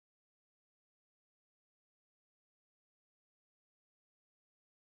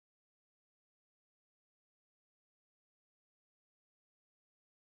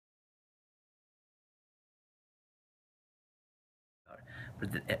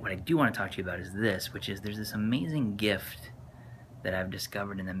But what I do want to talk to you about is this, which is there's this amazing gift that I've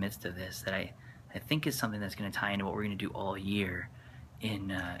discovered in the midst of this that I think is something that's going to tie into what we're going to do all year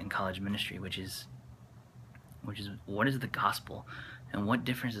in college ministry, which is what is the gospel, and what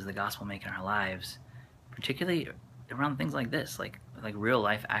difference does the gospel make in our lives, particularly around things like this, like real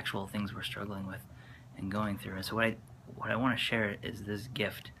life, actual things we're struggling with and going through. And so what I want to share is this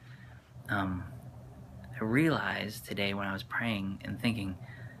gift. I realized today when I was praying and thinking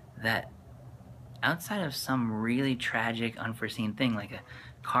that outside of some really tragic, unforeseen thing like a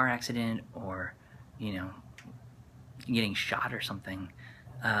car accident or, getting shot or something,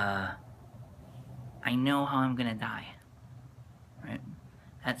 I know how I'm gonna die, right?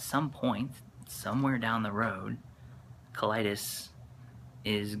 At some point, somewhere down the road, colitis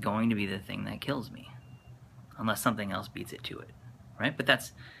is going to be the thing that kills me, unless something else beats it to it, right? But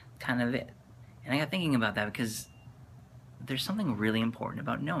that's kind of it. And I got thinking about that because there's something really important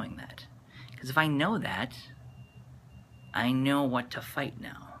about knowing that. Because if I know that, I know what to fight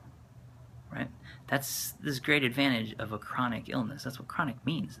now, right? That's this great advantage of a chronic illness. That's what chronic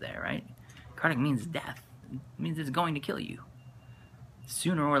means there, right? Chronic means death. It means it's going to kill you.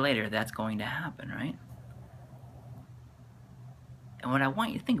 Sooner or later, that's going to happen, right? And what I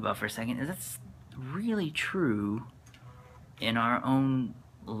want you to think about for a second is that's really true in our own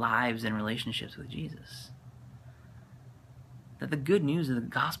lives and relationships with Jesus. That the good news of the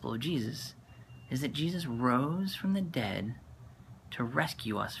gospel of Jesus is that Jesus rose from the dead to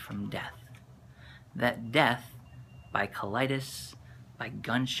rescue us from death. That death by colitis, by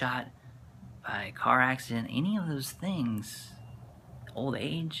gunshot, by car accident, any of those things, old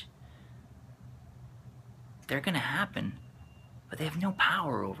age, they're going to happen, but they have no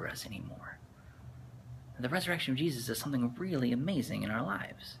power over us anymore. The resurrection of Jesus is something really amazing in our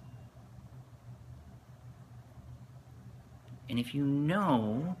lives. And if you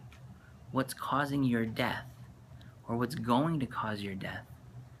know what's causing your death, or what's going to cause your death,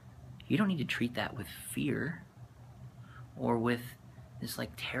 you don't need to treat that with fear, or with this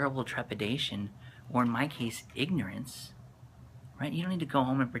terrible trepidation, or in my case, ignorance, right? You don't need to go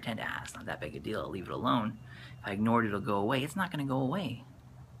home and pretend, it's not that big a deal, I'll leave it alone. If I ignored it, it'll go away. It's not going to go away.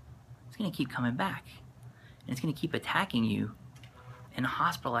 It's going to keep coming back. And it's going to keep attacking you and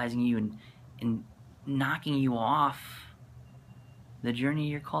hospitalizing you and knocking you off the journey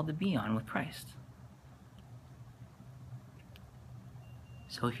you're called to be on with Christ.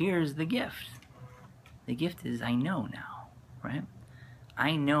 So here's the gift. The gift is I know now, right?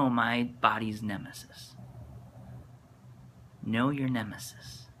 I know my body's nemesis. Know your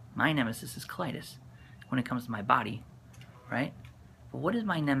nemesis. My nemesis is colitis when it comes to my body, right? But what is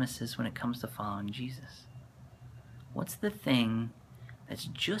my nemesis when it comes to following Jesus? What's the thing that's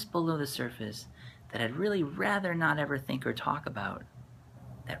just below the surface that I'd really rather not ever think or talk about,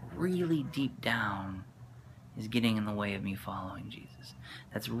 that really deep down is getting in the way of me following Jesus?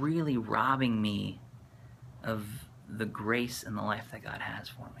 That's really robbing me of the grace and the life that God has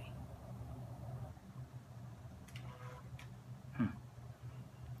for me.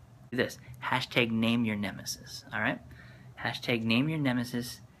 Do this. Hashtag name your nemesis, all right? Hashtag name your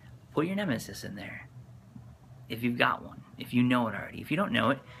nemesis. Put your nemesis in there if you've got one, if you know it already. If you don't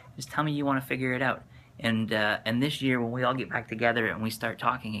know it, just tell me you want to figure it out. And this year, when we all get back together and we start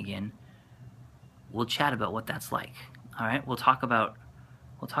talking again, we'll chat about what that's like. All right? We'll talk about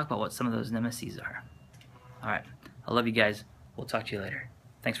what some of those nemesis are. All right. I love you guys. We'll talk to you later.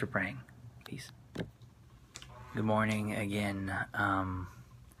 Thanks for praying. Peace. Good morning again.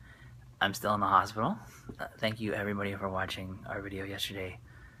 I'm still in the hospital. Thank you everybody for watching our video yesterday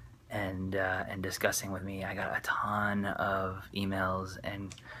and discussing with me. I got a ton of emails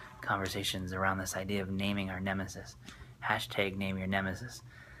and conversations around this idea of naming our nemesis. Hashtag name your nemesis.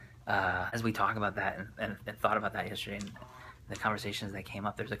 As we talk about that and thought about that yesterday and the conversations that came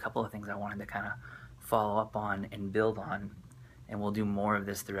up, there's a couple of things I wanted to kind of follow up on and build on, and we'll do more of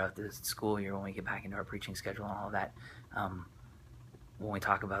this throughout the school year when we get back into our preaching schedule and all of that. When we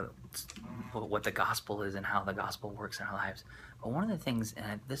talk about what the gospel is and how the gospel works in our lives. But one of the things,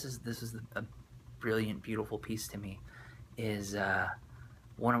 and this is a brilliant, beautiful piece to me, is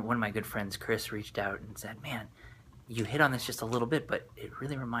one of my good friends, Chris, reached out and said, man, you hit on this just a little bit, but it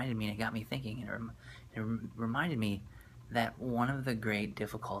really reminded me and it got me thinking, and it reminded me that one of the great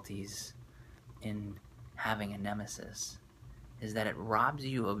difficulties in having a nemesis is that it robs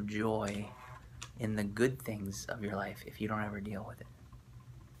you of joy in the good things of your life if you don't ever deal with it.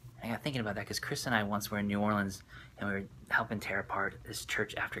 I got thinking about that because Chris and I once were in New Orleans and we were helping tear apart this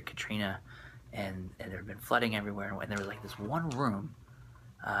church after Katrina, and there had been flooding everywhere, and there was this one room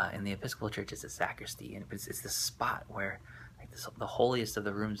in the Episcopal Church. It's a sacristy, and it's this spot where the holiest of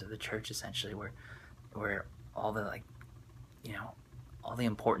the rooms of the church, essentially, where all the, like, all the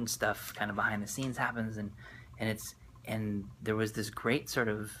important stuff kind of behind the scenes happens, and there was this great sort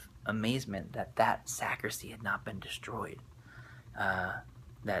of amazement that sacristy had not been destroyed,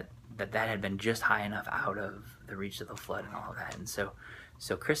 that had been just high enough out of the reach of the flood and all of that. And so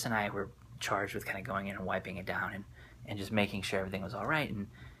Chris and I were charged with kind of going in and wiping it down and just making sure everything was all right.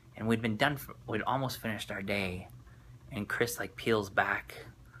 And we'd almost finished our day, and Chris, like, peels back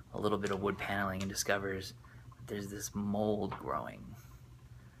a little bit of wood paneling and discovers there's this mold growing.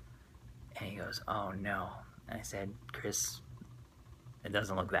 And he goes, "Oh no." And I said, "Chris, it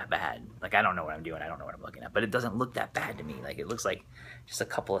doesn't look that bad. Like, I don't know what I'm doing. I don't know what I'm looking at, but it doesn't look that bad to me. Like, it looks like just a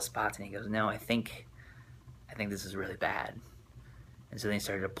couple of spots." And he goes, "No, I think this is really bad." And so then he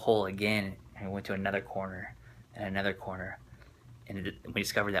started to pull again, and we went to another corner and another corner. And we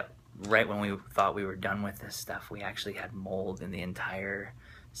discovered that right when we thought we were done with this stuff, we actually had mold in the entire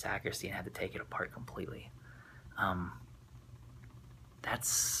sacristy and had to take it apart completely.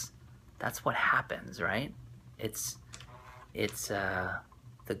 That's what happens, right? It's the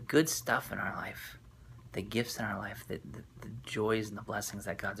good stuff in our life, the gifts in our life, the joys and the blessings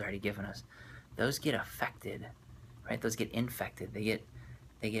that God's already given us. Those get affected, right? Those get infected. They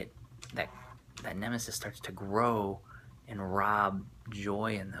get that nemesis starts to grow and rob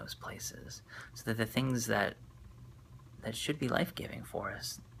joy in those places, so that the things that should be life-giving for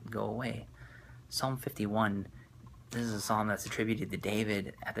us go away. Psalm 51, this is a psalm that's attributed to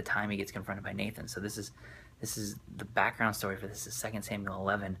David at the time he gets confronted by Nathan. So this is the background story for this is 2 Samuel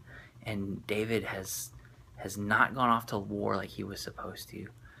 11, and David has not gone off to war like he was supposed to.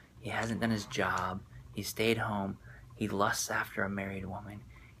 He hasn't done his job. He stayed home. He lusts after a married woman.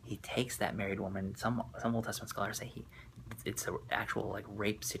 He takes that married woman. Some Old Testament scholars say it's an actual, like,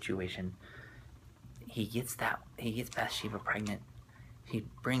 rape situation. He gets Bathsheba pregnant. He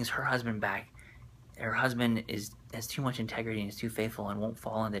brings her husband back. Her husband has too much integrity and is too faithful and won't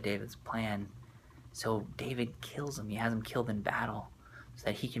fall into David's plan. So David kills him. He has him killed in battle so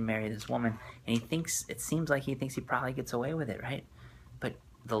that he can marry this woman. And it seems like he thinks he probably gets away with it, right? But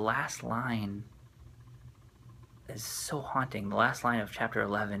the last line is so haunting. The last line of chapter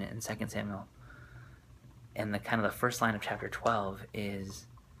 11 in 2 Samuel and the first line of chapter 12 is,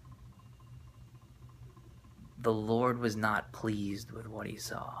 "The Lord was not pleased with what he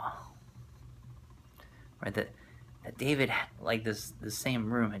saw." Right? That David, like, the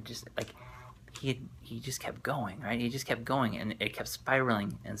same room had just, like, he just kept going, right? He just kept going, and it kept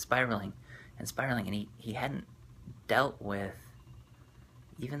spiraling and spiraling and spiraling, and he hadn't dealt with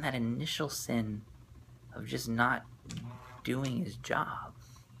even that initial sin of just not doing his job,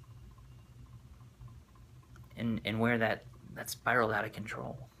 and where that spiraled out of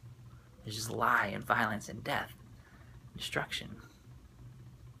control. There's just lie and violence and death and destruction.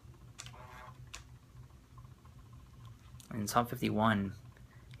 In Psalm 51,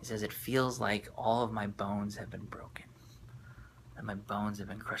 he says, "It feels like all of my bones have been broken, that my bones have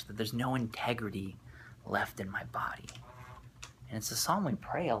been crushed, that there's no integrity left in my body." And it's a psalm we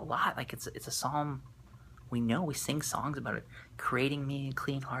pray a lot. Like, it's a psalm we know. We sing songs about it. "Creating me a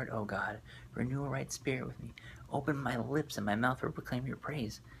clean heart, O God. Renew a right spirit with me. Open my lips and my mouth will proclaim your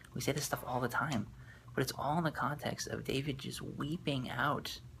praise." We say this stuff all the time. But it's all in the context of David just weeping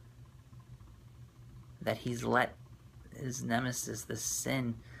out that he's let his nemesis, this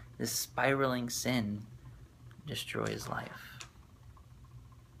sin, this spiraling sin, destroy his life.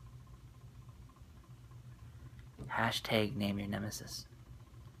 Hashtag name your nemesis.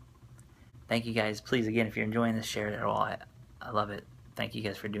 Thank you guys. Please, again, if you're enjoying this, share it at all. I love it. Thank you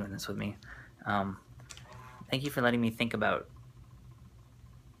guys for doing this with me. Thank you for letting me think about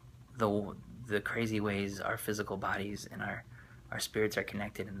the crazy ways our physical bodies and our spirits are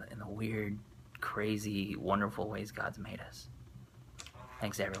connected in the weird, crazy, wonderful ways God's made us.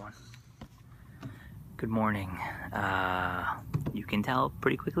 Thanks, everyone. Good morning. You can tell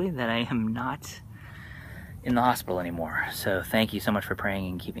pretty quickly that I am not in the hospital anymore. So thank you so much for praying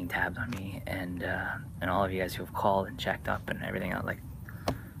and keeping tabs on me, and all of you guys who have called and checked up and everything else. Like,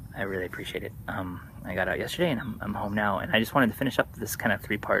 I really appreciate it. I got out yesterday and I'm home now, and I just wanted to finish up this kind of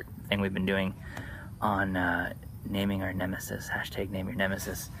 3-part thing we've been doing on naming our nemesis. Hashtag name your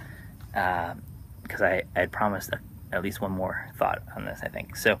nemesis. Because I had promised at least one more thought on this, I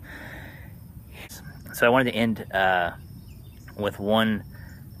think. So I wanted to end with one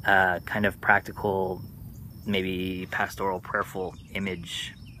kind of practical, maybe pastoral, prayerful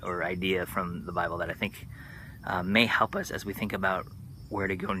image or idea from the Bible that I think may help us as we think about where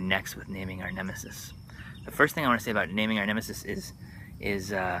to go next with naming our nemesis. The first thing I want to say about naming our nemesis is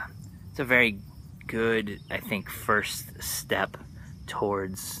it's a very good, I think, first step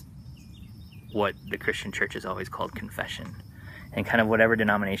towards what the Christian church has always called confession. And kind of whatever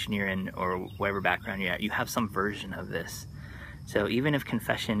denomination you're in or whatever background you're at, you have some version of this. So even if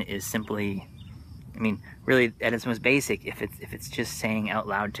confession is simply, I mean, really at its most basic, if it's just saying out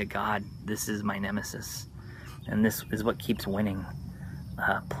loud to God, this is my nemesis, and this is what keeps winning.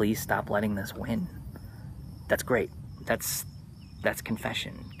 Please stop letting this win. That's great. That's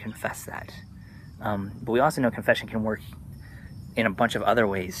confession. Confess that. But we also know confession can work in a bunch of other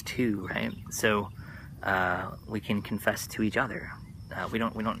ways too, right? So we can confess to each other. You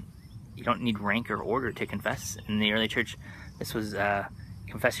don't need rank or order to confess. In the early church, this was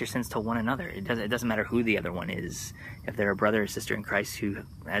confess your sins to one another. It doesn't matter who the other one is. If they're a brother or sister in Christ who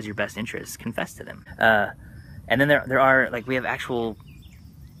has your best interests, confess to them. And then there are, like, we have actual,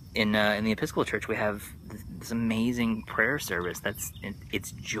 in the Episcopal Church, we have this amazing prayer service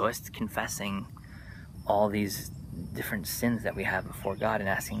it's just confessing all these different sins that we have before God and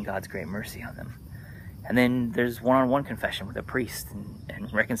asking God's great mercy on them. And then there's one-on-one confession with a priest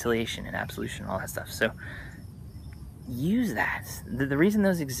and reconciliation and absolution and all that stuff. So use that. The reason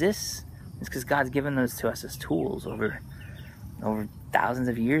those exist is because God's given those to us as tools over thousands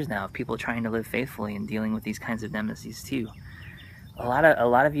of years now of people trying to live faithfully and dealing with these kinds of nemesis too. A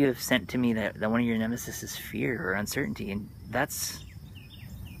lot of you have sent to me that one of your nemesis is fear or uncertainty, and that's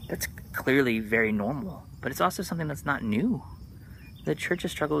clearly very normal, but it's also something that's not new. The church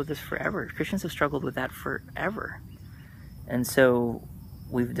has struggled with this forever. Christians have struggled with that forever. And so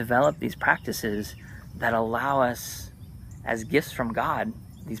we've developed these practices that allow us, as gifts from God,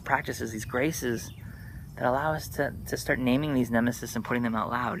 these practices, these graces, that allow us to start naming these nemesis and putting them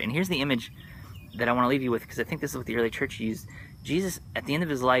out loud. And here's the image that I want to leave you with, because I think this is what the early church used. Jesus, at the end of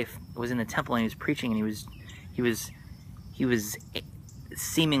his life, was in the temple and he was preaching, and he was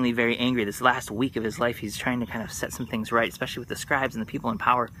seemingly very angry. This last week of his life, he's trying to kind of set some things right, especially with the scribes and the people in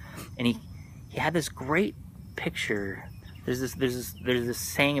power. And he had this great picture. There's this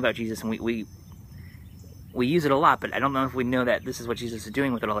saying about Jesus, and we use it a lot, but I don't know if we know that this is what Jesus is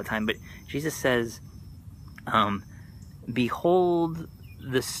doing with it all the time. But Jesus says, behold,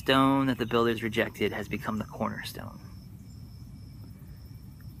 the stone that the builders rejected has become the cornerstone.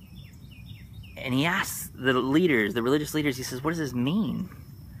 And he asks the leaders, the religious leaders, he says, what does this mean?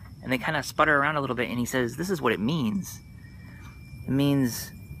 And they kind of sputter around a little bit, and he says, this is what it means. It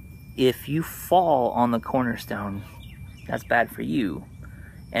means if you fall on the cornerstone, that's bad for you.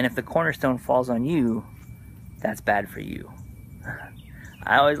 And if the cornerstone falls on you, that's bad for you.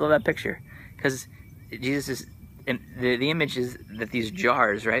 I always love that picture, because Jesus is, and the image is that these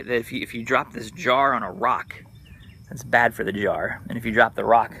jars, right? That if you drop this jar on a rock, that's bad for the jar. And if you drop the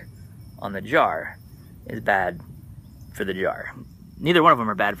rock on the jar, is bad for the jar. Neither one of them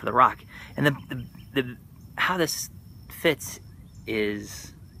are bad for the rock. And the how this fits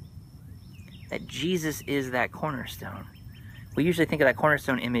is that Jesus is that cornerstone. We usually think of that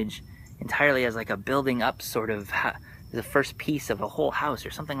cornerstone image entirely as like a building up sort of the first piece of a whole house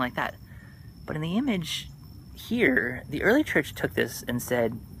or something like that. But in the image here, the early church took this and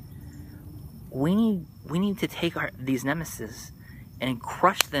said, we need to take these nemesis and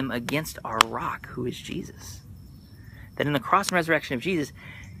crush them against our rock, who is Jesus. That in the cross and resurrection of Jesus,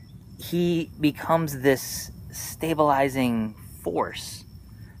 he becomes this stabilizing force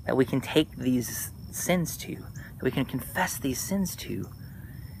that we can take these sins to, that we can confess these sins to.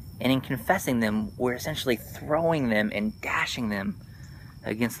 And in confessing them, we're essentially throwing them and dashing them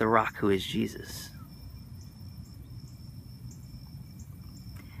against the rock, who is Jesus.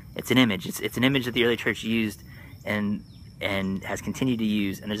 It's an image. It's an image that the early church used and has continued to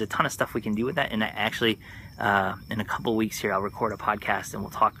use, and there's a ton of stuff we can do with that. And I actually, in a couple weeks here, I'll record a podcast and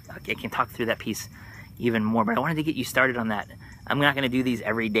I can talk through that piece even more, but I wanted to get you started on that. I'm not going to do these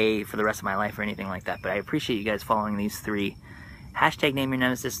every day for the rest of my life or anything like that, but I appreciate you guys following these three. Hashtag Name Your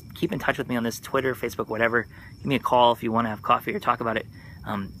Nemesis. Keep in touch with me on this, Twitter, Facebook, whatever. Give me a call if you want to have coffee or talk about it.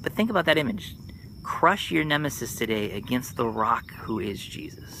 But think about that image. Crush your nemesis today against the rock, who is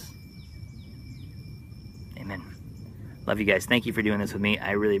Jesus. Amen. Love you guys. Thank you for doing this with me.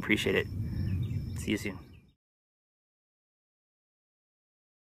 I really appreciate it. See you soon.